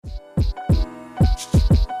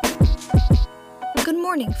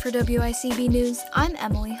morning for WICB News, I'm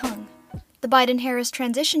Emily Hung. The Biden-Harris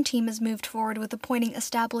transition team has moved forward with appointing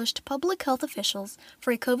established public health officials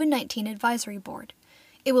for a COVID-19 advisory board.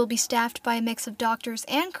 It will be staffed by a mix of doctors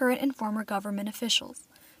and current and former government officials.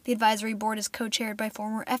 The advisory board is co-chaired by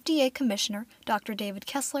former FDA Commissioner Dr. David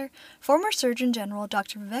Kessler, former Surgeon General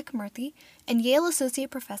Dr. Vivek Murthy, and Yale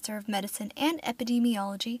Associate Professor of Medicine and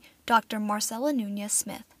Epidemiology Dr. Marcela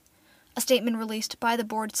Nunez-Smith. A statement released by the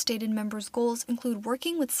board stated members' goals include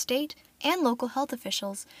working with state and local health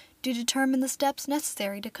officials to determine the steps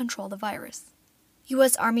necessary to control the virus.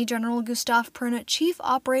 U.S. Army General Gustave Perna, Chief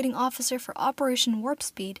Operating Officer for Operation Warp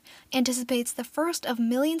Speed, anticipates the first of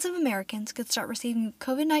millions of Americans could start receiving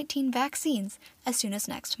COVID-19 vaccines as soon as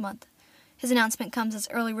next month. His announcement comes as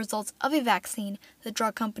early results of a vaccine the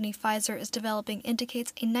drug company Pfizer is developing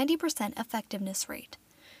indicates a 90% effectiveness rate.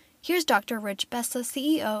 Here's Dr. Rich Bessa,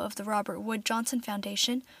 CEO of the Robert Wood Johnson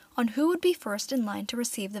Foundation, on who would be first in line to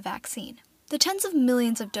receive the vaccine. The tens of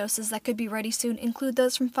millions of doses that could be ready soon include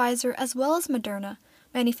those from Pfizer as well as Moderna,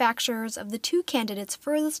 manufacturers of the two candidates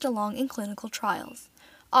furthest along in clinical trials.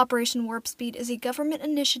 Operation Warp Speed is a government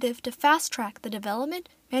initiative to fast-track the development,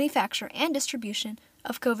 manufacture, and distribution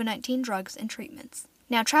of COVID-19 drugs and treatments.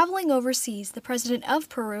 Now, traveling overseas, the president of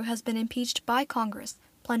Peru has been impeached by Congress,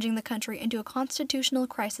 plunging the country into a constitutional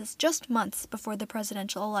crisis just months before the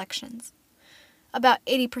presidential elections. About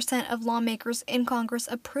 80% of lawmakers in Congress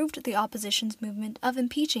approved the opposition's movement of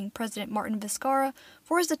impeaching President Martin Vizcarra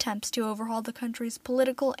for his attempts to overhaul the country's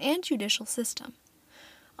political and judicial system.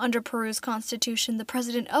 Under Peru's constitution, the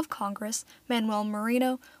president of Congress, Manuel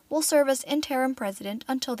Merino, will serve as interim president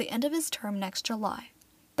until the end of his term next July.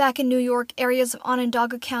 Back in New York, areas of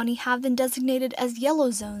Onondaga County have been designated as yellow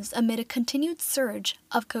zones amid a continued surge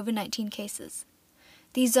of COVID-19 cases.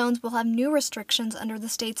 These zones will have new restrictions under the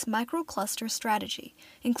state's microcluster strategy,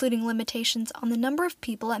 including limitations on the number of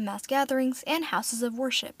people at mass gatherings and houses of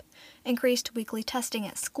worship, increased weekly testing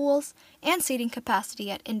at schools, and seating capacity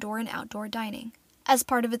at indoor and outdoor dining. As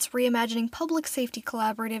part of its Reimagining Public Safety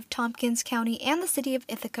Collaborative, Tompkins County and the City of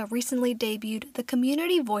Ithaca recently debuted the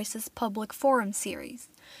Community Voices Public Forum series.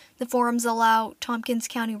 The forums allow Tompkins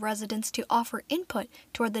County residents to offer input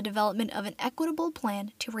toward the development of an equitable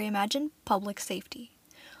plan to reimagine public safety.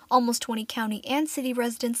 Almost 20 county and city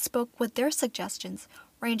residents spoke with their suggestions,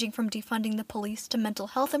 ranging from defunding the police to mental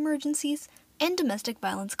health emergencies and domestic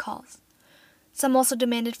violence calls. Some also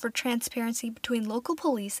demanded for transparency between local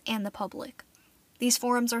police and the public. These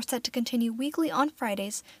forums are set to continue weekly on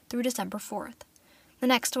Fridays through December 4th. The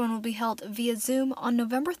next one will be held via Zoom on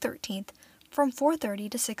November 13th from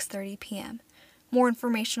 4:30 to 6:30 p.m. More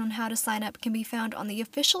information on how to sign up can be found on the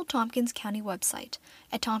official Tompkins County website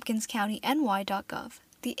at tompkinscountyny.gov.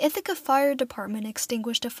 The Ithaca Fire Department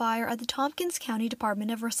extinguished a fire at the Tompkins County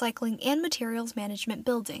Department of Recycling and Materials Management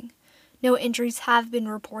building. No injuries have been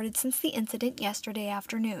reported since the incident yesterday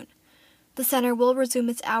afternoon. The center will resume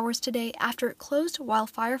its hours today after it closed while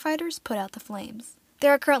firefighters put out the flames.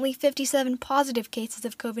 There are currently 57 positive cases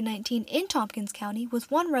of COVID-19 in Tompkins County, with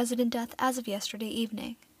one resident death as of yesterday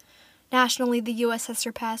evening. Nationally, the U.S. has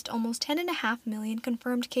surpassed almost 10.5 million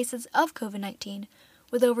confirmed cases of COVID-19,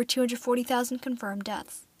 with over 240,000 confirmed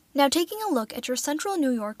deaths. Now taking a look at your central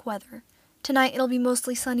New York weather. Tonight it'll be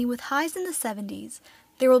mostly sunny with highs in the 70s.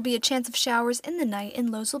 There will be a chance of showers in the night and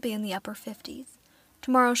lows will be in the upper 50s.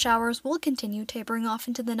 Tomorrow showers will continue tapering off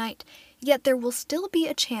into the night, yet there will still be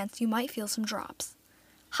a chance you might feel some drops.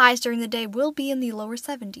 Highs during the day will be in the lower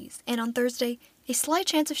 70s, and on Thursday, a slight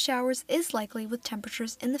chance of showers is likely with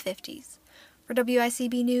temperatures in the 50s. For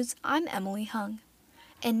WICB News, I'm Emily Hung.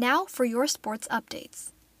 And now for your sports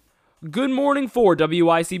updates. Good morning for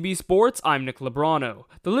WICB Sports, I'm Nick Lebrano.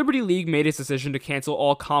 The Liberty League made its decision to cancel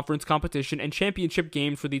all conference competition and championship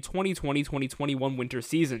games for the 2020-2021 winter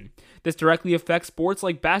season. This directly affects sports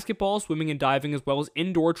like basketball, swimming and diving, as well as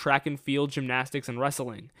indoor track and field, gymnastics, and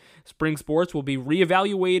wrestling. Spring sports will be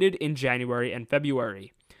reevaluated in January and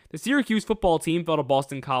February. The Syracuse football team fell to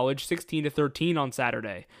Boston College 16-13 on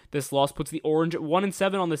Saturday. This loss puts the Orange at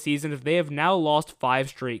 1-7 on the season as they have now lost 5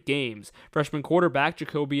 straight games. Freshman quarterback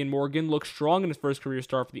Jacobian Morgan looked strong in his first career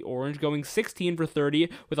start for the Orange, going 16 for 30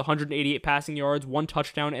 with 188 passing yards, 1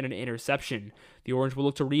 touchdown, and an interception. The Orange will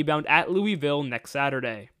look to rebound at Louisville next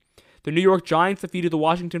Saturday. The New York Giants defeated the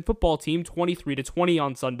Washington football team 23-20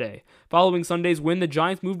 on Sunday. Following Sunday's win, the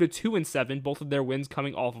Giants moved to 2-7, both of their wins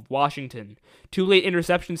coming off of Washington. 2 late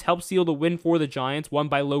interceptions helped seal the win for the Giants, one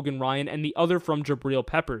by Logan Ryan and the other from Jabril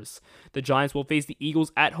Peppers. The Giants will face the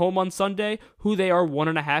Eagles at home on Sunday, who they are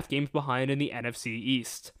 1.5 games behind in the NFC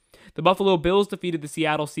East. The Buffalo Bills defeated the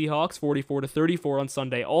Seattle Seahawks 44-34 on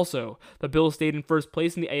Sunday also. The Bills stayed in first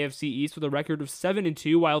place in the AFC East with a record of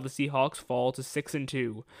 7-2, while the Seahawks fall to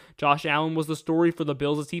 6-2. Josh Allen was the story for the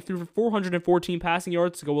Bills as he threw for 414 passing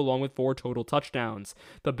yards to go along with 4 total touchdowns.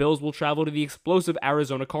 The Bills will travel to the explosive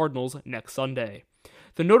Arizona Cardinals next Sunday.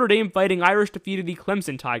 The Notre Dame Fighting Irish defeated the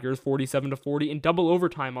Clemson Tigers 47-40 in double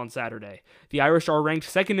overtime on Saturday. The Irish are ranked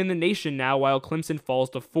second in the nation now, while Clemson falls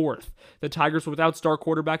to fourth. The Tigers were without star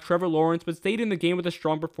quarterback Trevor Lawrence, but stayed in the game with a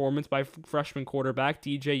strong performance by freshman quarterback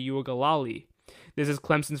DJ Uiagalelei. This is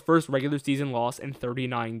Clemson's first regular season loss in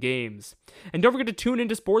 39 games. And don't forget to tune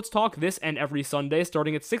into Sports Talk this and every Sunday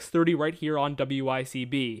starting at 6:30 right here on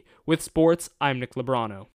WICB. With sports, I'm Nick Lebrano.